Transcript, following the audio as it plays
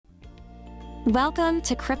Welcome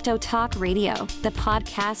to Crypto Talk Radio, the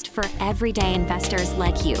podcast for everyday investors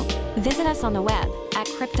like you. Visit us on the web at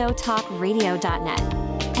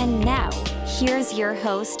cryptotalkradio.net. And now, here's your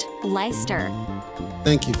host, Leicester.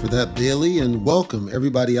 Thank you for that, Bailey, and welcome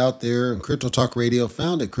everybody out there in Crypto Talk Radio,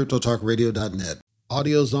 found at cryptotalkradio.net.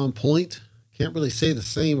 Audio's on point. Can't really say the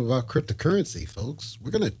same about cryptocurrency, folks.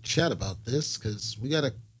 We're going to chat about this because we got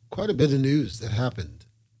quite a bit of news that happened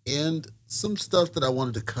and some stuff that I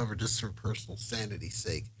wanted to cover just for personal sanity's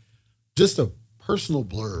sake. Just a personal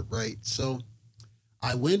blurb, right? So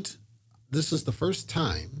this is the first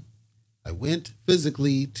time I went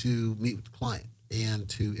physically to meet with the client and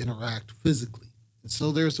to interact physically. And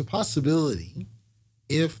so there's a possibility,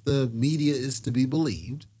 if the media is to be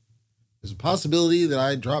believed, there's a possibility that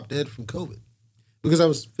I dropped dead from COVID because I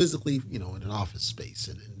was physically, in an office space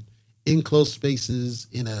and in enclosed spaces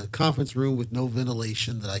in a conference room with no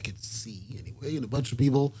ventilation that I could see anyway, and a bunch of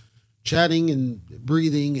people chatting and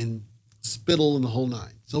breathing and spittle and the whole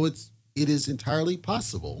nine. So it is entirely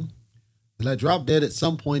possible that I drop dead at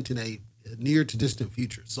some point in a near to distant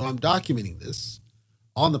future. So I'm documenting this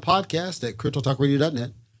on the podcast at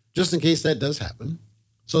cryptotalkradio.net, just in case that does happen.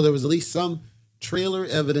 So there was at least some trailer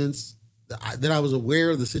evidence that I was aware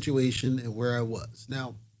of the situation and where I was.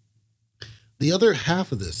 Now, the other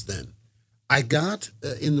half of this then, I got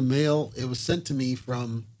in the mail, it was sent to me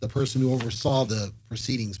from the person who oversaw the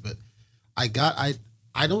proceedings, but I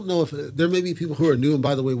don't know if, there may be people who are new, and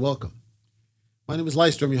by the way, welcome. My name is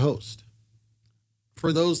Leicester, I'm your host.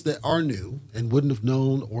 For those that are new and wouldn't have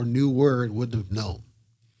known or knew word wouldn't have known,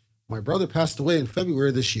 my brother passed away in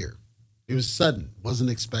February this year. It was sudden,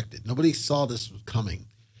 wasn't expected. Nobody saw this coming.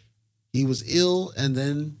 He was ill and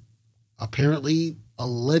then apparently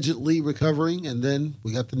allegedly recovering, and then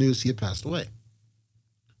we got the news he had passed away.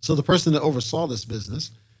 So the person that oversaw this business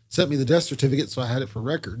sent me the death certificate, so I had it for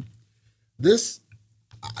record. This,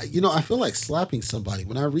 I feel like slapping somebody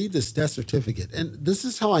when I read this death certificate, and this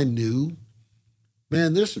is how I knew,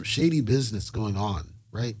 man, there's some shady business going on,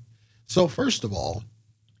 right? So first of all,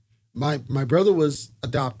 my brother was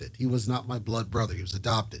adopted. He was not my blood brother. He was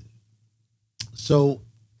adopted. So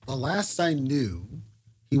the last I knew,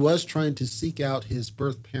 he was trying to seek out his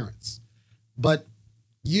birth parents. But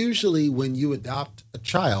usually when you adopt a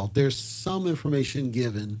child, there's some information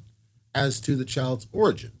given as to the child's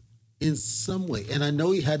origin in some way. And I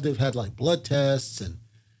know he had to have had like blood tests, and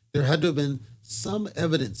there had to have been some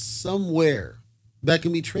evidence somewhere that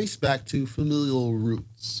can be traced back to familial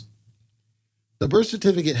roots. The birth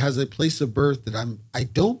certificate has a place of birth that I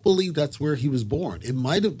don't believe that's where he was born. It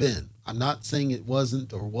might have been. I'm not saying it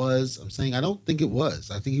wasn't or was. I'm saying I don't think it was.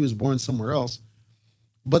 I think he was born somewhere else.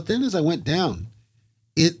 But then as I went down,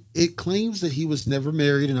 it claims that he was never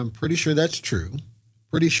married, and I'm pretty sure that's true.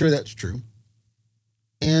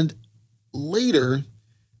 And later,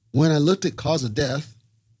 when I looked at cause of death,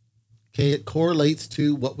 okay, it correlates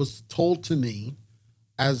to what was told to me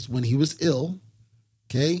as when he was ill,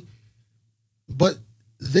 okay? But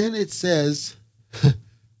then it says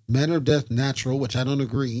manner of death natural, which I don't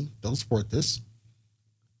agree. Don't support this.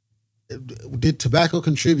 Did tobacco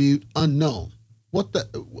contribute? Unknown.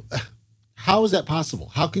 How is that possible?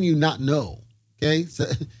 How can you not know? Okay. So,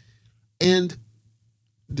 and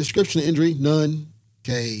description of injury, none.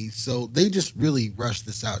 Okay. So they just really rushed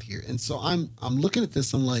this out here. And so I'm looking at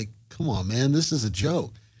this. I'm like, come on, man, this is a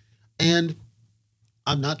joke. And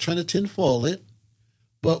I'm not trying to tinfoil it,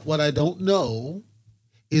 but what I don't know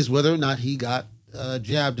is whether or not he got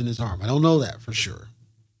jabbed in his arm. I don't know that for sure.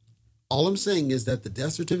 All I'm saying is that the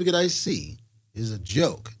death certificate I see is a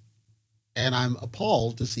joke, and I'm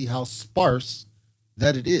appalled to see how sparse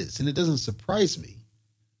that it is. And it doesn't surprise me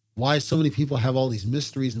why so many people have all these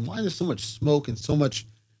mysteries and why there's so much smoke and so much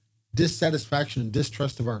dissatisfaction and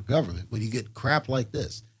distrust of our government when you get crap like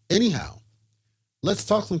this. Anyhow, let's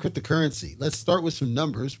talk some cryptocurrency. Let's start with some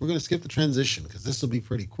numbers. We're going to skip the transition because this will be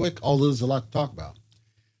pretty quick, although there's a lot to talk about.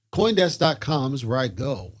 Coindesk.com is where I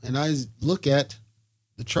go, and I look at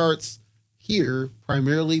the charts here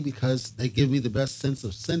primarily because they give me the best sense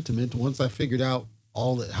of sentiment once I figured out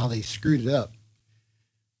how they screwed it up.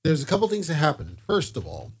 There's a couple things that happened. First of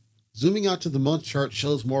all, zooming out to the month chart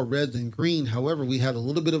shows more red than green. However, we had a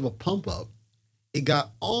little bit of a pump up. It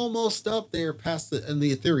got almost up there past and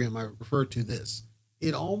the Ethereum, I refer to this.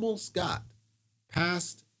 It almost got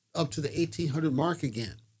past up to the 1800 mark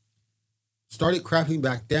again. Started crapping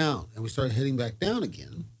back down, and we started heading back down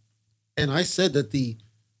again. And I said that the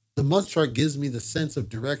month chart gives me the sense of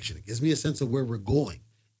direction. It gives me a sense of where we're going.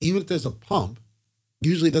 Even if there's a pump,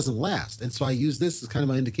 usually it doesn't last. And so I use this as kind of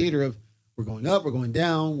my indicator of we're going up, we're going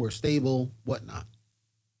down, we're stable, whatnot.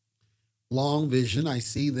 Long vision, I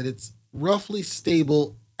see that it's roughly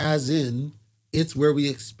stable, as in it's where we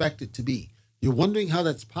expect it to be. You're wondering how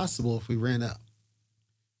that's possible if we ran up.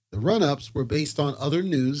 The run-ups were based on other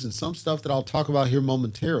news and some stuff that I'll talk about here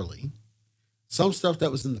momentarily. Some stuff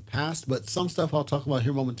that was in the past, but some stuff I'll talk about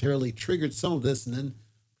here momentarily triggered some of this, and then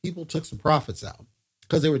people took some profits out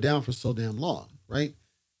because they were down for so damn long, right?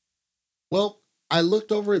 Well, I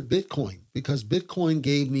looked over at Bitcoin because Bitcoin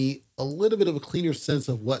gave me a little bit of a cleaner sense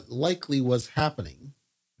of what likely was happening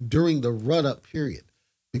during the run-up period,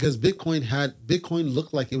 because Bitcoin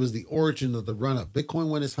looked like it was the origin of the run-up. Bitcoin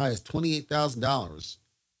went as high as $28,000.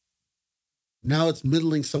 Now it's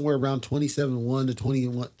middling somewhere around 27.1 to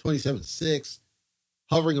 27.6,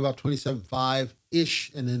 hovering about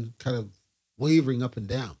 27.5-ish, and then kind of wavering up and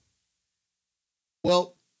down.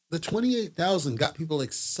 Well, the 28,000 got people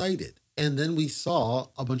excited. And then we saw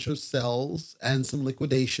a bunch of sells and some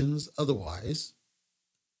liquidations otherwise.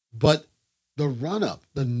 But the run-up,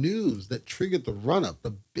 the news that triggered the run-up,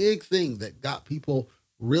 the big thing that got people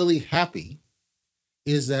really happy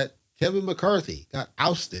is that Kevin McCarthy got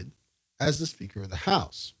ousted as the Speaker of the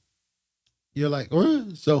House. You're like, oh.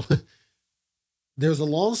 So there's a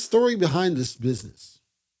long story behind this business.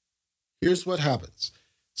 Here's what happens.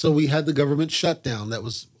 So we had the government shutdown that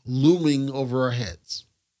was looming over our heads.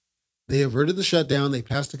 They averted the shutdown. They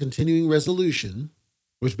passed a continuing resolution,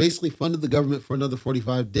 which basically funded the government for another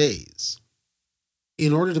 45 days.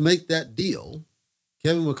 In order to make that deal,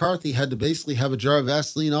 Kevin McCarthy had to basically have a jar of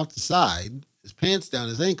Vaseline off the side, his pants down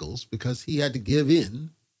his ankles, because he had to give in,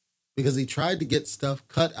 because he tried to get stuff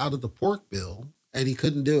cut out of the pork bill, and he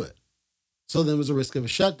couldn't do it. So there was a risk of a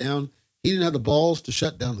shutdown. He didn't have the balls to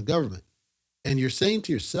shut down the government. And you're saying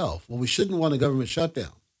to yourself, well, we shouldn't want a government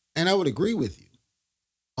shutdown. And I would agree with you.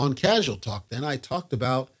 On Casual Talk, then, I talked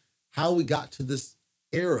about how we got to this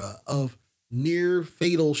era of near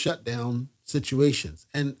fatal shutdown situations.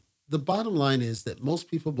 And the bottom line is that most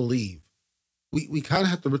people believe we kind of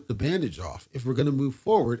have to rip the bandage off if we're going to move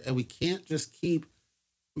forward, and we can't just keep,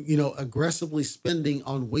 aggressively spending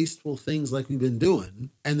on wasteful things like we've been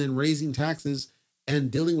doing and then raising taxes and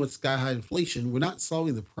dealing with sky-high inflation. We're not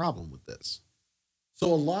solving the problem with this. So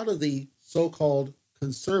a lot of the so-called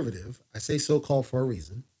conservative, I say so-called for a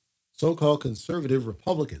reason, so-called conservative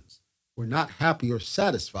Republicans were not happy or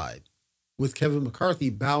satisfied with Kevin McCarthy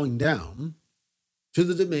bowing down to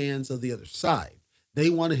the demands of the other side. They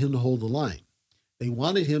wanted him to hold the line. They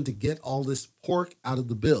wanted him to get all this pork out of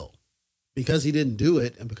the bill. Because he didn't do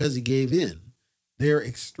it and because he gave in, they're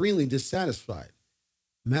extremely dissatisfied.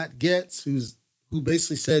 Matt Gaetz, who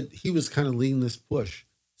basically said he was kind of leading this push,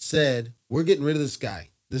 said, we're getting rid of this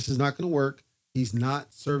guy. This is not going to work. He's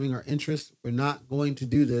not serving our interests. We're not going to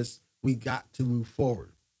do this. We got to move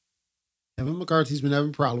forward. Kevin McCarthy's been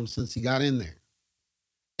having problems since he got in there.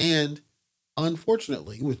 And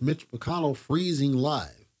unfortunately, with Mitch McConnell freezing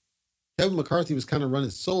live, Kevin McCarthy was kind of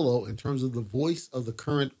running solo in terms of the voice of the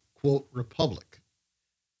current, quote, republic.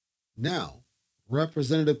 Now,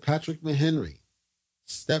 Representative Patrick McHenry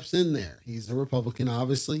steps in there. He's a Republican,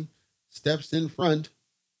 obviously, steps in front.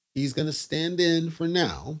 He's going to stand in for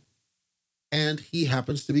now. And he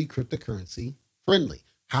happens to be cryptocurrency friendly.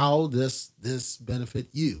 How does this benefit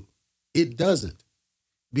you? It doesn't,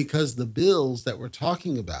 because the bills that we're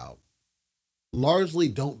talking about largely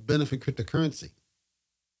don't benefit cryptocurrency.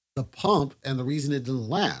 The pump and the reason it didn't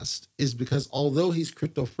last is because although he's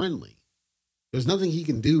crypto friendly, there's nothing he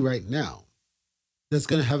can do right now that's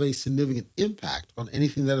going to have a significant impact on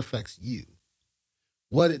anything that affects you.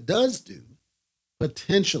 What it does do,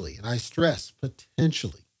 potentially, and I stress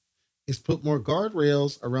potentially, is put more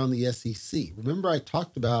guardrails around the SEC. Remember, I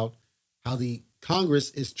talked about how the Congress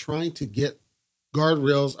is trying to get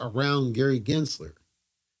guardrails around Gary Gensler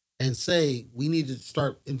and say we need to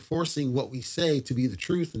start enforcing what we say to be the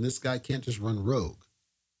truth, and this guy can't just run rogue.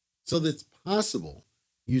 So that's possible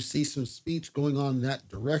you see some speech going on in that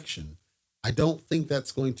direction. I don't think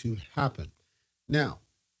that's going to happen. Now,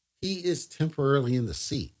 he is temporarily in the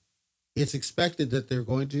seat. It's expected that they're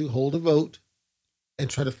going to hold a vote and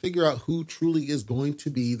try to figure out who truly is going to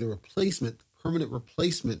be the replacement, permanent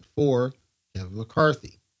replacement for Kevin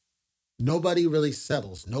McCarthy. Nobody really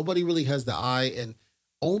settles. Nobody really has the eye, and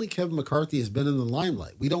only Kevin McCarthy has been in the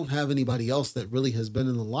limelight. We don't have anybody else that really has been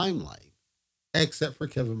in the limelight except for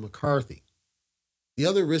Kevin McCarthy. The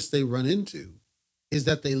other risk they run into is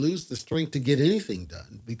that they lose the strength to get anything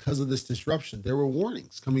done because of this disruption. There were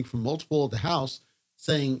warnings coming from multiple of the House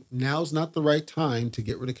saying now's not the right time to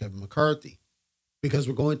get rid of Kevin McCarthy because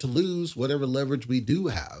we're going to lose whatever leverage we do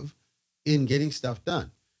have in getting stuff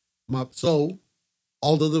done. So,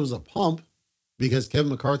 although there was a pump because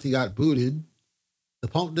Kevin McCarthy got booted The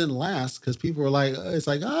pump didn't last because people were like, it's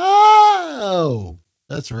like, oh,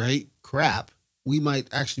 that's right. Crap. We might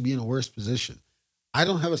actually be in a worse position. I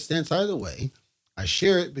don't have a stance either way. I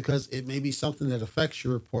share it because it may be something that affects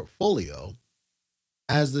your portfolio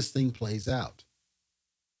as this thing plays out.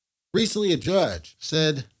 Recently, a judge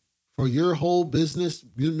said, for your whole business,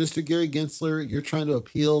 Mr. Gary Gensler, you're trying to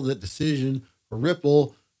appeal the decision for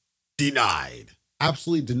Ripple. Denied.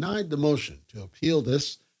 Absolutely denied the motion to appeal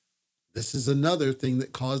this. This is another thing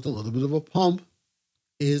that caused a little bit of a pump,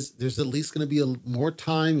 is there's at least going to be more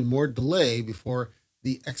time and more delay before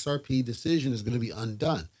the XRP decision is going to be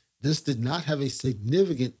undone. This did not have a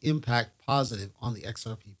significant impact positive on the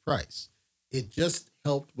XRP price. It just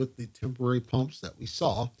helped with the temporary pumps that we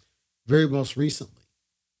saw very most recently.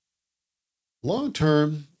 Long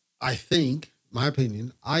term, I think, my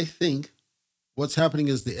opinion, I think what's happening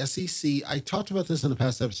is the SEC, I talked about this in a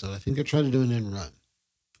past episode, I think they're trying to do an end run.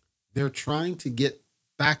 They're trying to get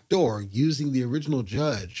backdoor using the original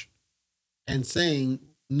judge and saying,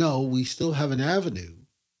 no, we still have an avenue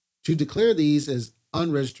to declare these as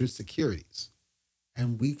unregistered securities.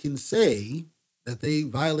 And we can say that they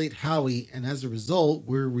violate Howey, and as a result,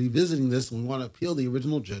 we're revisiting this and we want to appeal the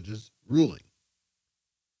original judge's ruling.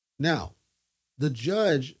 Now, the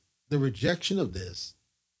judge, the rejection of this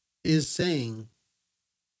is saying,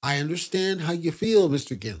 I understand how you feel,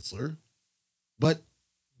 Mr. Gensler, but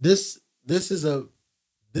this is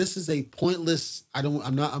a pointless,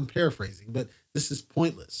 I'm paraphrasing, but this is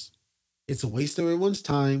pointless. It's a waste of everyone's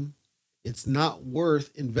time. It's not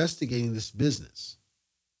worth investigating this business.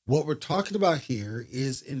 What we're talking about here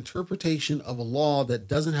is interpretation of a law that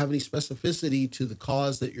doesn't have any specificity to the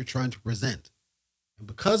cause that you're trying to present. And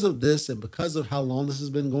because of this, and because of how long this has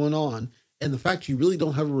been going on, and the fact you really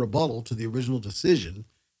don't have a rebuttal to the original decision,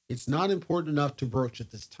 it's not important enough to broach at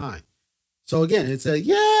this time. So again, it's a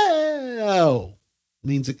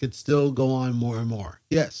means it could still go on more and more.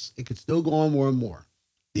 Yes, it could still go on more and more.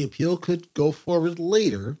 The appeal could go forward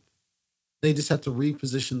later. They just have to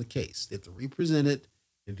reposition the case. They have to represent it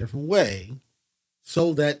in a different way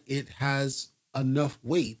so that it has enough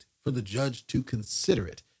weight for the judge to consider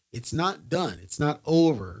it. It's not done. It's not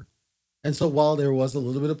over. And so while there was a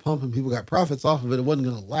little bit of pump and people got profits off of it, it wasn't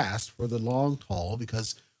going to last for the long haul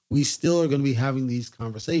because we still are going to be having these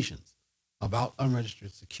conversations about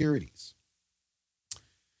unregistered securities.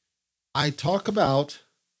 I talk about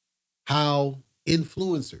how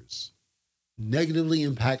influencers negatively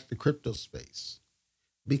impact the crypto space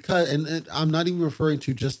because, and I'm not even referring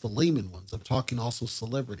to just the layman ones. I'm talking also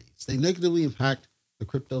celebrities. They negatively impact the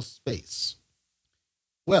crypto space.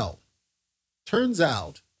 Well, turns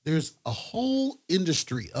out there's a whole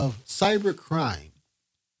industry of cyber crime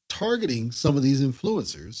targeting some of these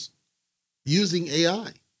influencers using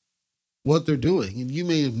AI. What they're doing, and you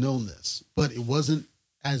may have known this, but it wasn't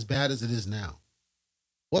as bad as it is now.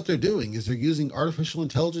 What they're doing is they're using artificial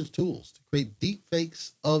intelligence tools to create deep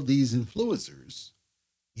fakes of these influencers,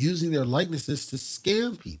 using their likenesses to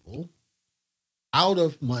scam people out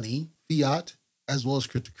of money, fiat, as well as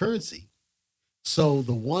cryptocurrency. So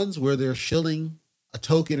the ones where they're shilling a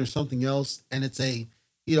token or something else, and it's a,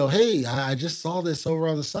 hey, I just saw this over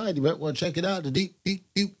on the side. You might want to check it out. The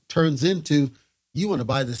deep turns into, you want to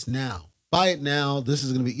buy this now. Buy it now. This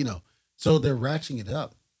is going to be, so they're ratcheting it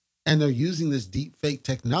up. And they're using this deep fake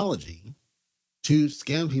technology to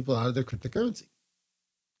scam people out of their cryptocurrency.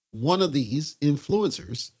 One of these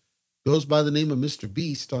influencers goes by the name of Mr.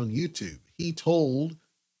 Beast on YouTube. He told,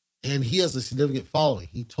 and he has a significant following,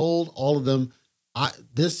 he told all of them,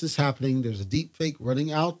 this is happening. There's a deep fake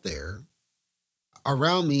running out there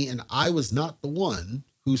around me, and I was not the one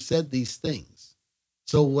who said these things.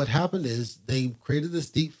 So what happened is they created this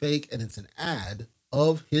deep fake, and it's an ad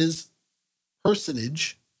of his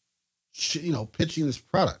personage, pitching this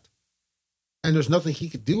product. And there's nothing he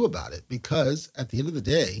could do about it because at the end of the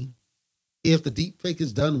day, if the deep fake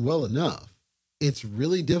is done well enough, it's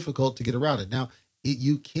really difficult to get around it. Now,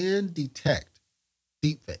 you can detect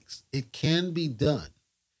deep fakes. It can be done.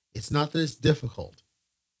 It's not that it's difficult.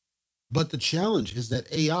 But the challenge is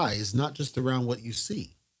that AI is not just around what you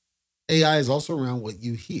see. AI is also around what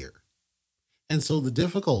you hear. And so the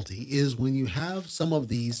difficulty is when you have some of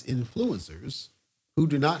these influencers who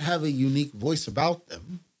do not have a unique voice about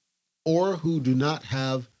them, or who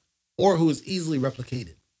is easily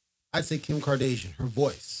replicated. I'd say Kim Kardashian, her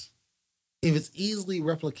voice. If it's easily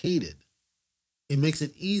replicated, it makes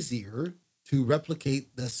it easier to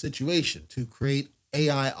replicate the situation, to create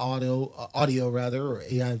AI audio, or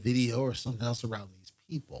AI video or something else around these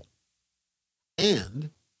people.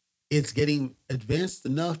 And it's getting advanced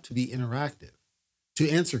enough to be interactive, to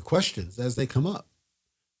answer questions as they come up.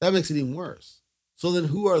 That makes it even worse. So then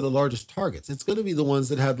who are the largest targets? It's going to be the ones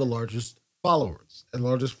that have the largest followers and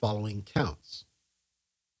largest following counts.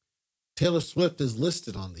 Taylor Swift is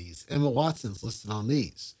listed on these. Emma Watson's listed on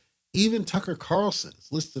these. Even Tucker Carlson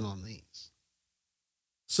is listed on these.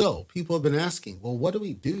 So people have been asking, well, what do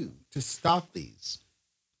we do to stop these?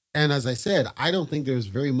 And as I said, I don't think there's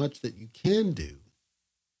very much that you can do.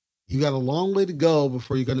 You got a long way to go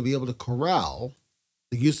before you're going to be able to corral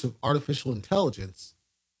the use of artificial intelligence,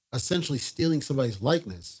 essentially stealing somebody's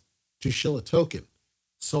likeness to shill a token.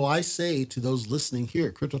 So I say to those listening here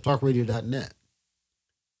at cryptotalkradio.net,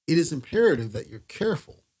 it is imperative that you're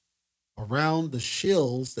careful around the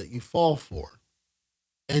shills that you fall for.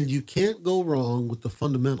 And you can't go wrong with the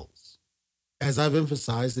fundamentals. As I've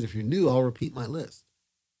emphasized, that if you're new, I'll repeat my list.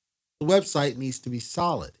 The website needs to be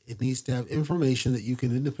solid. It needs to have information that you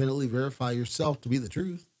can independently verify yourself to be the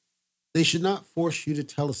truth. They should not force you to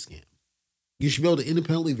tell a scam. You should be able to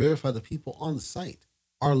independently verify the people on the site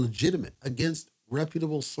are legitimate against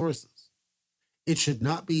reputable sources. It should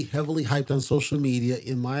not be heavily hyped on social media,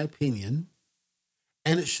 in my opinion,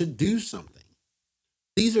 and it should do something.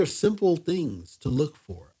 These are simple things to look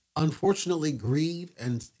for. Unfortunately, greed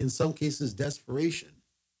and in some cases desperation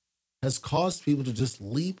has caused people to just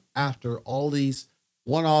leap after all these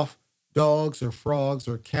one-off dogs or frogs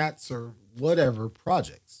or cats or whatever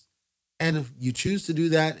projects. And if you choose to do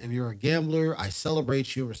that and you're a gambler, I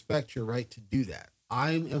celebrate you, respect your right to do that.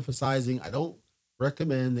 I'm emphasizing I don't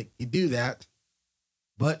recommend that you do that.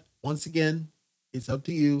 But once again, it's up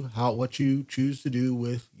to you what you choose to do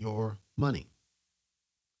with your money.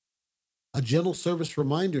 A gentle service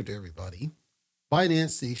reminder to everybody.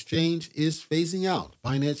 Binance, the exchange, is phasing out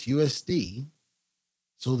Binance USD.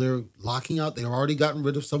 So they're locking out. They've already gotten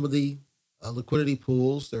rid of some of the liquidity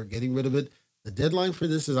pools. They're getting rid of it. The deadline for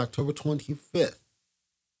this is October 25th.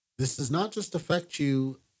 This does not just affect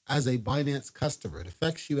you as a Binance customer. It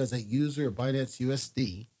affects you as a user of Binance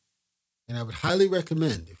USD. And I would highly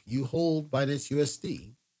recommend, if you hold Binance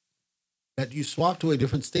USD, that you swap to a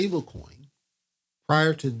different stable coin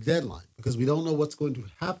prior to the deadline, because we don't know what's going to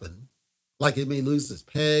happen. Like it may lose its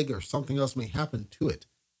peg or something else may happen to it.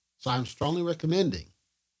 So I'm strongly recommending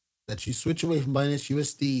that you switch away from Binance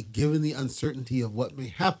USD, given the uncertainty of what may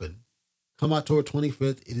happen come October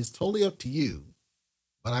 25th. It is totally up to you,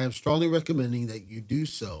 but I am strongly recommending that you do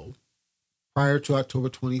so prior to October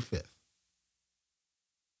 25th.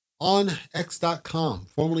 On X.com,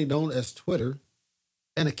 formerly known as Twitter,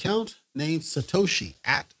 an account named Satoshi,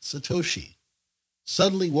 @Satoshi,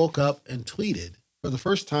 suddenly woke up and tweeted for the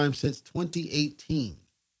first time since 2018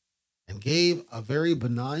 and gave a very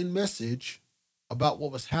benign message about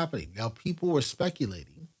what was happening. Now, people were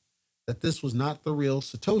speculating that this was not the real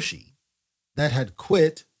Satoshi that had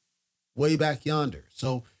quit way back yonder.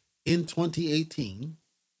 So in 2018,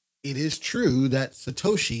 it is true that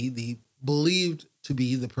Satoshi, the believed to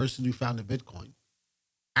be the person who founded Bitcoin,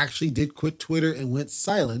 actually did quit Twitter and went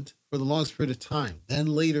silent for the longest period of time. Then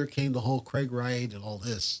later came the whole Craig Wright and all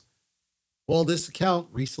this. Well, this account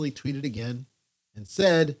recently tweeted again and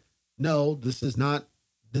said, no, this is not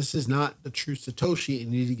the true Satoshi,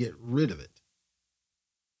 and you need to get rid of it.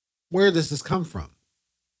 Where does this come from?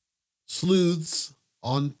 Sleuths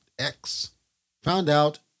on X found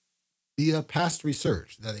out via past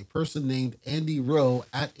research that a person named Andy Rowe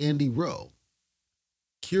 @AndyRowe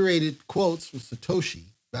curated quotes from Satoshi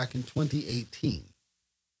back in 2018.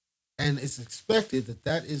 And it's expected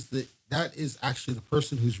that is actually the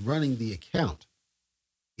person who's running the account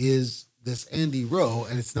is this Andy Rowe,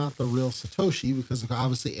 and it's not the real Satoshi, because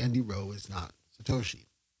obviously Andy Rowe is not Satoshi.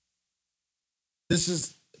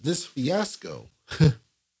 This fiasco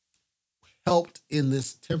helped in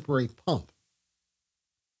this temporary pump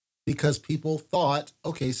because people thought,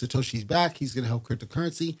 okay, Satoshi's back. He's going to help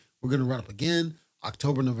cryptocurrency. We're going to run up again.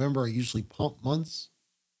 October, November are usually pump months.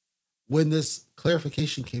 When this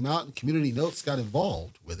clarification came out and Community Notes got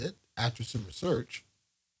involved with it after some research,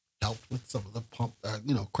 helped with some of the pump,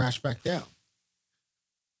 crash back down.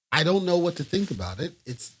 I don't know what to think about it.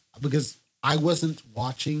 It's because I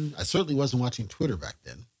certainly wasn't watching Twitter back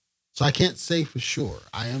then. So I can't say for sure.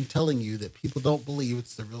 I am telling you that people don't believe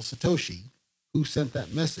it's the real Satoshi who sent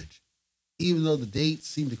that message. Even though the dates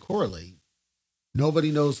seem to correlate,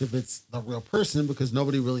 nobody knows if it's the real person because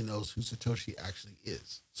nobody really knows who Satoshi actually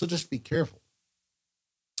is. So just be careful.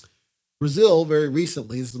 Brazil very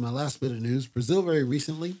recently, this is my last bit of news, Brazil very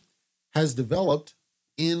recently has developed,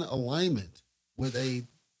 in alignment with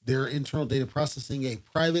their internal data processing, a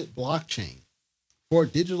private blockchain for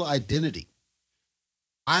digital identity.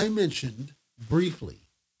 I mentioned briefly,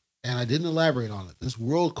 and I didn't elaborate on it, this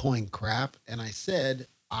WorldCoin crap, and I said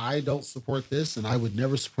I don't support this and I would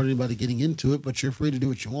never support anybody getting into it, but you're free to do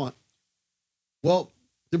what you want. Well,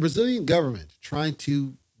 the Brazilian government trying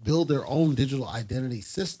to build their own digital identity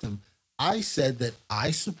system, I said that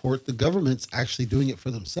I support the governments actually doing it for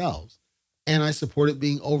themselves. And I support it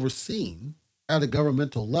being overseen at a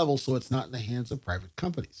governmental level so it's not in the hands of private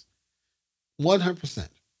companies. 100%.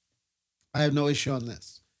 I have no issue on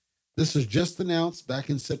this. This was just announced back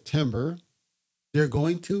in September. They're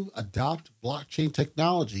going to adopt blockchain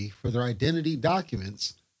technology for their identity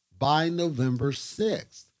documents by November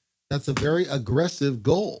 6th. That's a very aggressive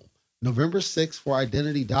goal. November 6th for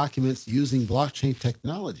identity documents using blockchain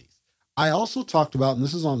technologies. I also talked about, and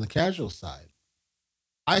this is on the casual side,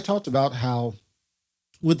 I talked about how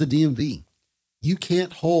with the DMV, you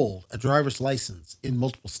can't hold a driver's license in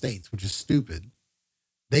multiple states, which is stupid.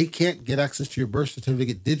 They can't get access to your birth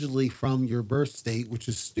certificate digitally from your birth state, which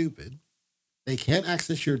is stupid. They can't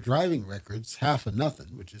access your driving records, half or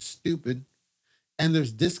nothing, which is stupid. And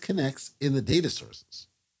there's disconnects in the data sources.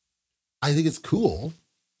 I think it's cool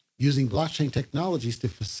using blockchain technologies to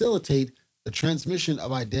facilitate the transmission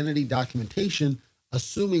of identity documentation,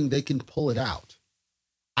 assuming they can pull it out.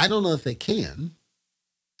 I don't know if they can.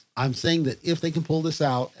 I'm saying that if they can pull this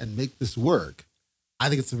out and make this work, I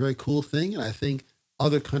think it's a very cool thing. And I think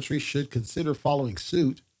other countries should consider following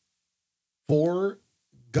suit for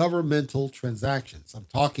governmental transactions. I'm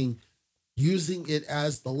talking using it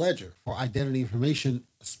as the ledger for identity information,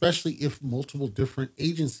 especially if multiple different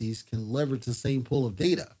agencies can leverage the same pool of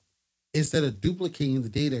data instead of duplicating the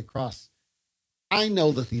data across. I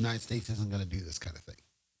know that the United States isn't going to do this kind of thing.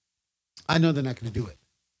 I know they're not going to do it.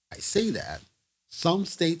 I say that some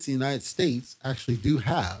states in the United States actually do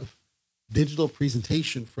have digital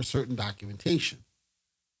presentation for certain documentation,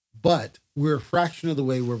 but we're a fraction of the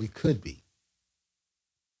way where we could be.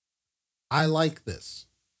 I like this,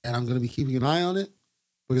 and I'm going to be keeping an eye on it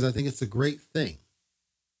because I think it's a great thing.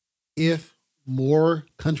 If more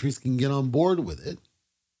countries can get on board with it,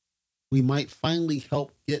 we might finally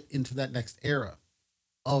help get into that next era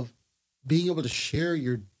of being able to share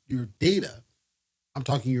your data. I'm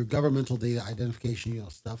talking your governmental data identification,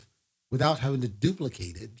 stuff, without having to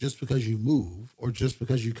duplicate it just because you move or just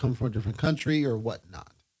because you come from a different country or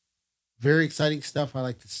whatnot. Very exciting stuff I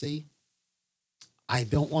like to see. I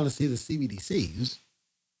don't want to see the CBDCs,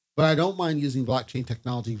 but I don't mind using blockchain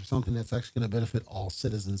technology for something that's actually going to benefit all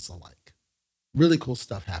citizens alike. Really cool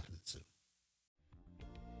stuff happening soon.